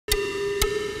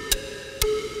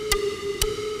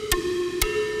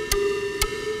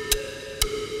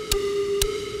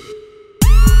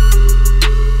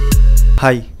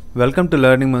Hi, welcome to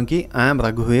Learning Monkey. I am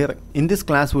Raghu here. In this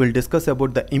class, we will discuss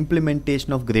about the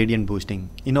implementation of gradient boosting.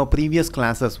 In our previous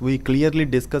classes, we clearly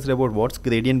discussed about what's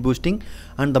gradient boosting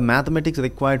and the mathematics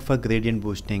required for gradient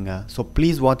boosting. So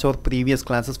please watch our previous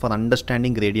classes for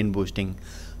understanding gradient boosting.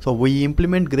 So we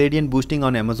implement gradient boosting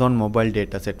on Amazon mobile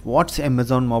dataset. What's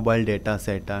Amazon mobile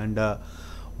dataset and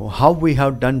how we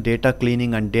have done data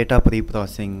cleaning and data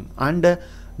pre-processing and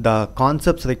the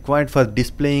concepts required for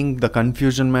displaying the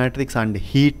confusion matrix and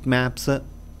heat maps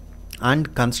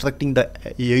and constructing the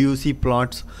AUC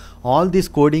plots. All this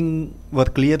coding were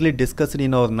clearly discussed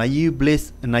in our naive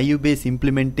base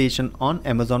implementation on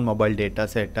Amazon mobile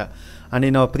dataset. And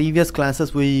in our previous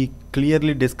classes we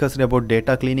clearly discussed about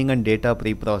data cleaning and data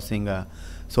pre-processing.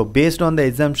 So based on the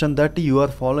assumption that you are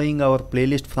following our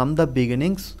playlist from the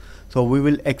beginnings, so we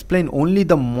will explain only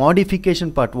the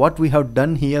modification part, what we have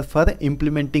done here for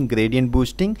implementing gradient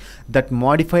boosting. That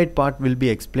modified part will be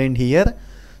explained here.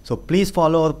 So please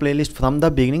follow our playlist from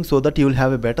the beginning so that you will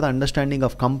have a better understanding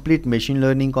of complete machine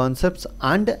learning concepts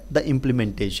and the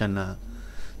implementation.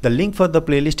 The link for the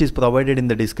playlist is provided in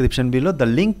the description below. The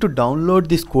link to download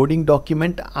this coding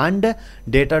document and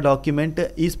data document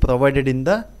is provided in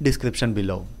the description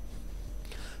below.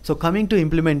 So coming to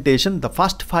implementation, the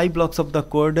first 5 blocks of the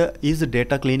code is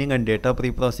data cleaning and data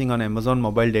pre-processing on Amazon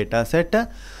mobile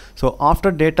dataset. So after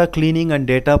data cleaning and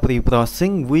data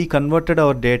pre-processing, we converted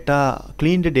our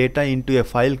cleaned data into a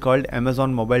file called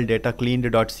Amazon mobile data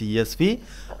cleaned.csv.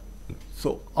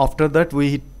 So after that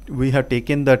we have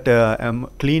taken that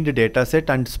cleaned data set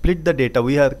and split the data.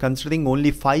 We are considering only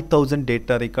 5000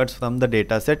 data records from the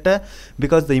data set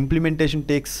because the implementation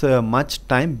takes much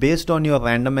time. Based on your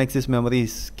random access memory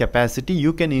capacity,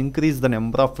 you can increase the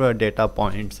number of data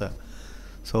points.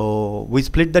 So we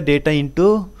split the data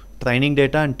into training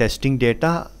data and testing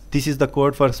data. This is the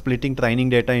code for splitting training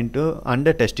data into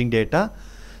testing data.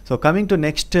 So coming to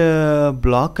next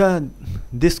block,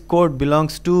 this code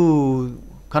belongs to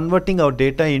converting our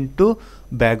data into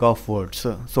bag of words.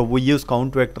 So we use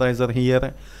count vectorizer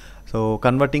here. So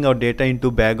converting our data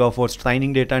into bag of words,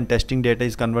 training data and testing data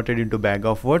is converted into bag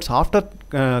of words. After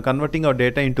converting our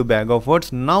data into bag of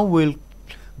words, now we'll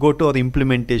go to our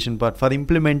implementation part. For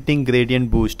implementing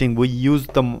gradient boosting, we use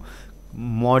the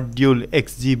module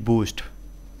XGBoost.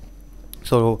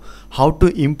 So how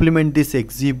to implement this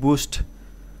XGBoost?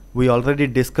 We already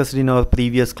discussed in our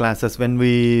previous classes when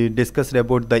we discussed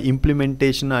about the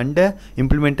implementation and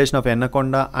implementation of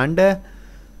Anaconda and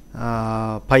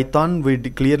Python. We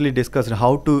clearly discussed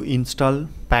how to install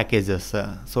packages.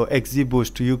 So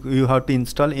XGBoost, you have to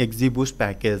install XGBoost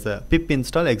package, pip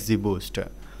install XGBoost.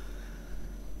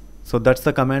 So that's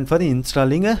the command for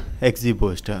installing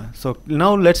XGBoost. So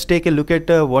now let's take a look at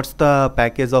what's the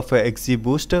package of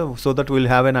XGBoost so that we'll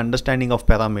have an understanding of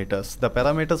parameters. The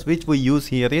parameters which we use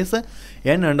here is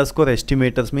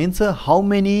n_estimators, means how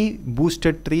many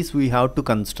boosted trees we have to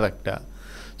construct.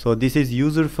 So this is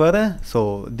used for,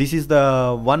 so this is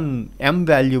the one m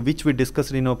value which we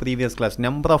discussed in our previous class,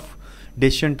 number of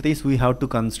decision trees we have to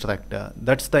construct.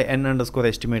 That's the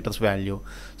n_estimators value.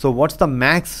 So what's the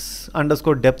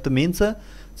max_depth means?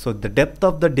 So the depth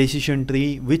of the decision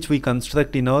tree which we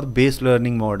construct in our base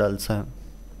learning models.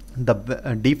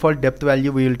 The default depth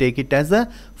value we will take it as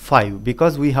 5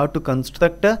 because we have to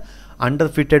construct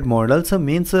underfitted models,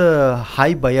 means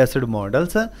high biased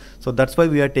models. So that's why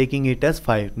we are taking it as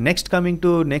 5. Next, coming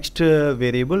to next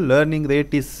variable, learning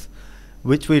rate is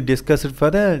which we discussed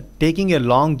for taking a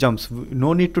long jumps.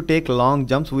 No need to take long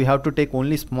jumps, we have to take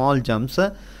only small jumps.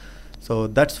 So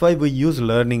that's why we use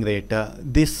learning rate.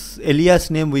 This alias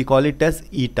name we call it as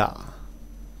eta.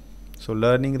 So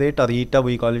learning rate or eta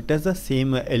we call it as the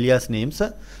same alias names.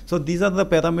 So these are the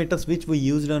parameters which we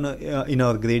used on, in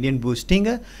our gradient boosting.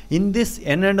 In this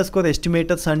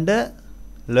n_estimators and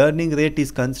learning rate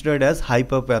is considered as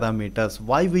hyperparameters.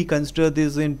 Why we consider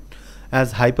this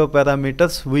as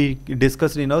hyperparameters? We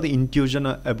discussed in our intuition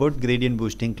about gradient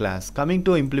boosting class. Coming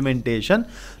to implementation,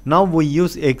 now we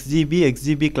use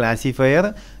XGB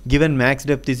classifier given max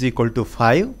depth is equal to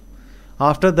 5.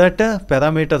 After that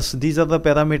parameters, these are the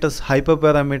parameters,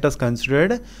 hyperparameters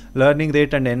considered, learning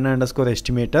rate and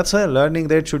n_estimators. Learning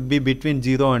rate should be between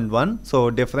 0 and 1.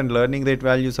 So different learning rate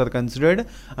values are considered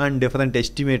and different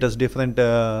estimators, different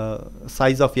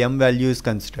size of m value is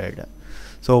considered.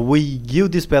 So we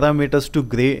give these parameters to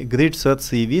grid search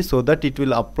CV so that it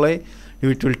will apply,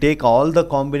 it will take all the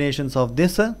combinations of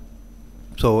this.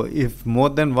 So if more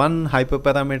than one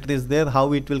hyperparameter is there,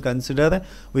 how it will consider?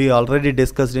 We already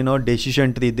discussed in our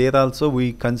decision tree. There also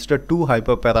we consider 2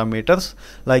 hyperparameters.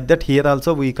 Like that here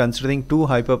also we considering 2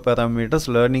 hyperparameters,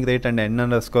 learning rate and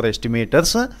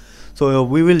n_estimators. So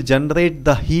we will generate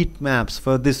the heat maps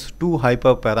for these two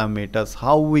hyperparameters.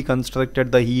 How we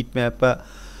constructed the heat map,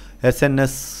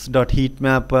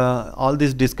 SNS.heatmap, all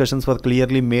these discussions were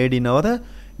clearly made in our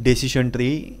decision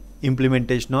tree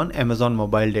implementation on Amazon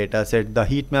mobile dataset. The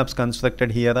heat maps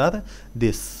constructed here are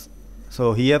this.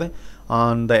 So here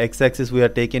on the x-axis we are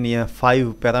taking here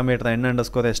 5 parameter n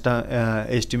underscore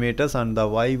estimators, and the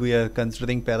y we are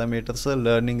considering parameters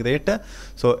learning rate.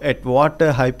 So at what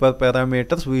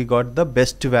hyperparameters we got the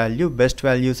best value. Best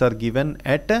values are given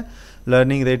at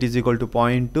learning rate is equal to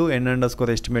 0.2, n underscore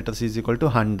estimators is equal to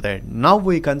 100. Now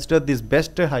we consider these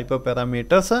best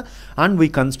hyperparameters and we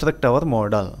construct our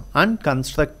model and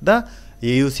construct the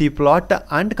AUC plot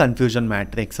and confusion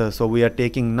matrix. So we are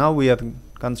taking, now we are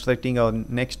constructing our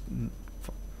next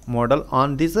model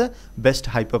on these best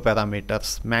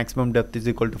hyperparameters. Maximum depth is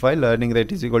equal to 5, learning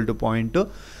rate is equal to 0.2,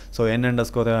 so n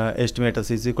underscore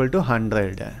estimators is equal to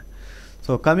 100.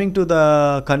 So coming to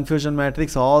the confusion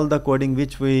matrix, all the coding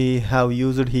which we have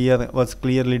used here was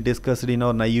clearly discussed in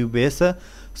our naive base.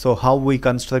 So how we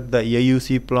construct the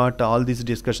AUC plot, all these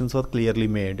discussions were clearly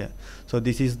made. So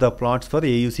this is the plots for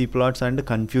AUC plots and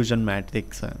confusion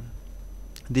matrix.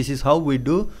 This is how we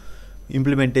do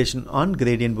implementation on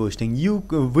gradient boosting.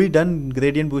 We done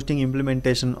gradient boosting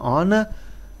implementation on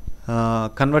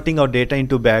converting our data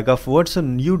into bag of words,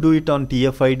 and you do it on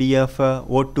TF-IDF,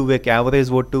 word to vec, average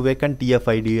word to vec, and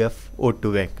TF-IDF word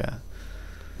to vec.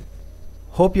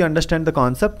 Hope you understand the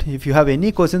concept. If you have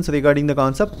any questions regarding the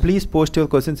concept, please post your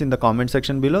questions in the comment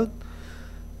section below.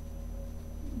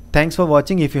 Thanks for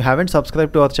watching. If you haven't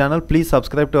subscribed to our channel, please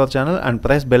subscribe to our channel and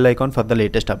press bell icon for the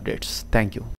latest updates.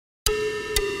 Thank you.